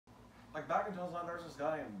like back in 2009, there was this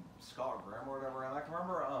guy named Scott Graham or whatever, and I can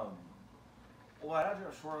remember, well, I had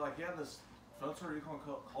to short, like, he had this phone store you can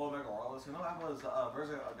call Omega Wireless, and that was,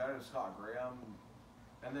 there's a guy named Scott Graham,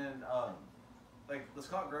 and then, like, the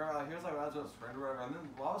Scott Graham, like, he was, like, I was with his friend or whatever, and then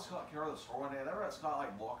while Scott came over to the store one day, I never had Scott,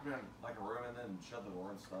 like, walk him in, like, a room and then shut the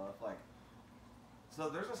door and stuff, like,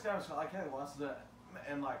 so there's this guy named Scott, like, he had glasses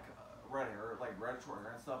and, like, red hair, like, red short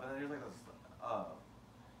hair and stuff, and then he was, like, this,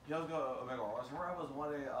 he was going to Omega Wireless, and what happened was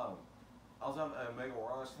one day, I was at Omega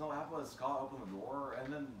Wireless, and what happened was Scott opened the door, and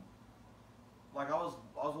then, like, I was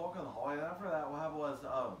walking the hallway, and after that, what happened was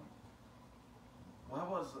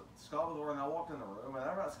Scott opened the door, and I walked in the room, and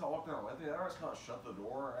after that, Scott walked in there with me, and after that, Scott shut the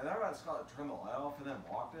door, and after that, Scott turned the light off, and then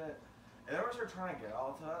locked it, and after I started trying to get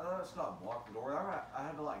out, and after that, Scott blocked the door, and after that, I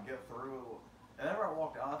had to, like, get through, and after I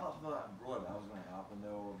walked out, I thought something like really bad was going to happen,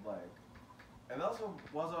 though, like, and that was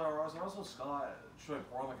also Scott showing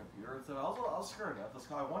porn on the computer and stuff. I was scared to death of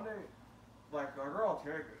Scott. One day, like, a girl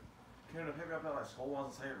Terry came to pick me up at my school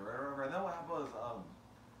once and say or whatever. And then what happened was,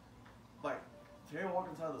 like, Terry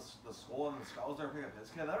walked inside the school and Scott was there picking up his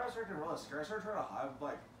kid. And then I started getting really scared. I started trying to hide,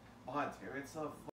 like, behind Terry and stuff.